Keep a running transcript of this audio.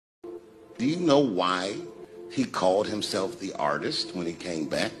Do you know why he called himself the artist when he came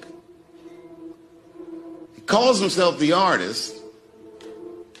back? He calls himself the artist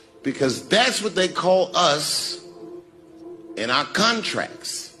because that's what they call us in our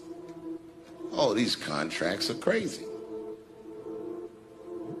contracts. Oh, these contracts are crazy.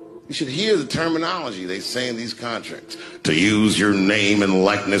 You should hear the terminology they say in these contracts. To use your name and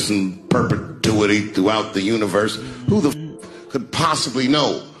likeness in perpetuity throughout the universe. Who the could possibly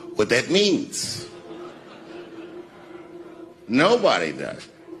know what that means? Nobody does.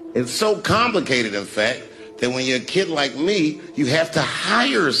 It's so complicated, in fact, that when you're a kid like me, you have to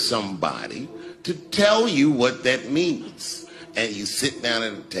hire somebody to tell you what that means. And you sit down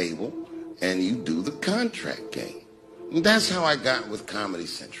at a table and you do the contract game. And that's how I got with Comedy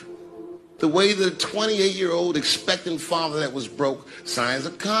Central. The way that a 28-year-old expectant father that was broke signs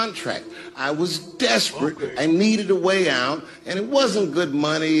a contract. I was desperate. Okay. I needed a way out, and it wasn't good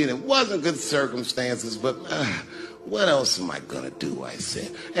money, and it wasn't good circumstances, but what else am I going to do, I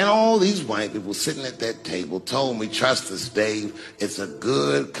said. And all these white people sitting at that table told me, trust us, Dave, it's a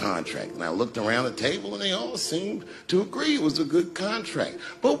good contract. And I looked around the table, and they all seemed to agree it was a good contract.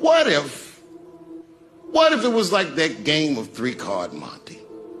 But what if it was like that game of three-card Monte?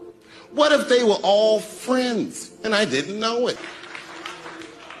 What if they were all friends and I didn't know it?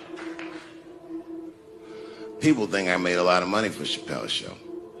 People think I made a lot of money for Chappelle's show.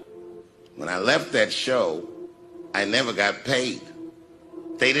 When I left that show, I never got paid.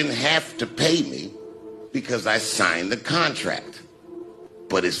 They didn't have to pay me because I signed the contract.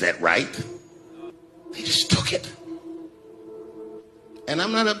 But is that right? They just took it. And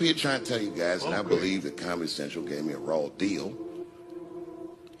I'm not up here trying to tell you guys that I believe that Comedy Central gave me a raw deal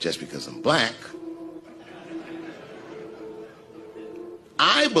just because I'm black.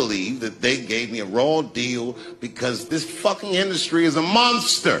 I believe that they gave me a raw deal because this fucking industry is a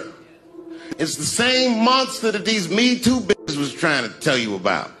monster. It's the same monster that these Me Too bitches was trying to tell you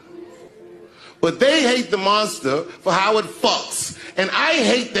about. But they hate the monster for how it fucks. And I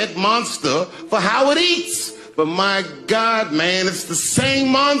hate that monster for how it eats. But my God, man, it's the same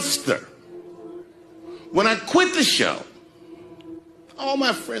monster. When I quit the show, all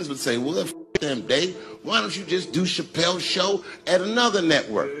my friends would say, well, f them, Dave. Why don't you just do Chappelle's show at another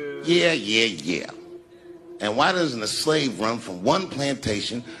network? Yeah. And why doesn't a slave run from one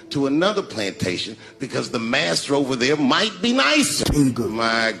plantation to another plantation? Because the master over there might be nicer.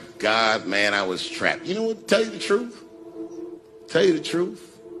 My God, man, I was trapped. You know what? Tell you the truth.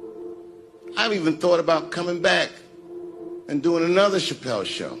 I've even thought about coming back and doing another Chappelle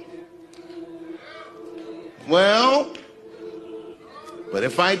show. Well, but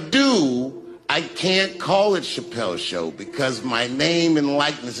if I do, I can't call it Chappelle's show because my name and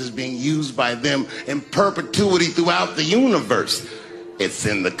likeness is being used by them in perpetuity throughout the universe. It's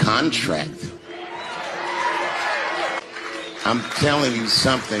in the contract. I'm telling you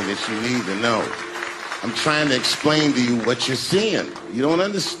something that you need to know. I'm trying to explain to you what you're seeing. You don't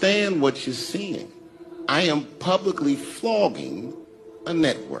understand what you're seeing. I am publicly flogging a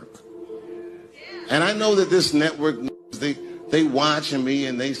network. And I know that this network, they watching me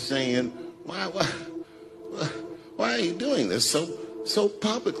and they saying, why are you doing this so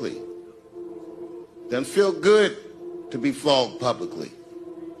publicly? Doesn't feel good to be flogged publicly.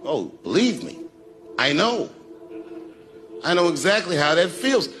 Oh, believe me, I know exactly how that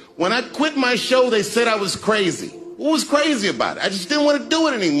feels. When I quit my show, they said I was crazy. What was crazy about it? I just didn't want to do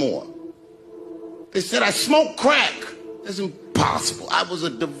it anymore. They said I smoked crack. That's impossible. I was a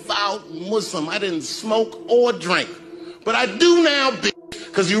devout Muslim. I didn't smoke or drink. But I do now, bitch,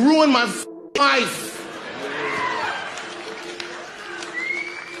 because you ruined my life.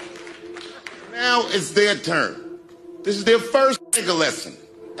 Now it's their turn. This is their first nigga lesson,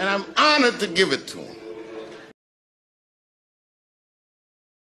 and I'm honored to give it to them.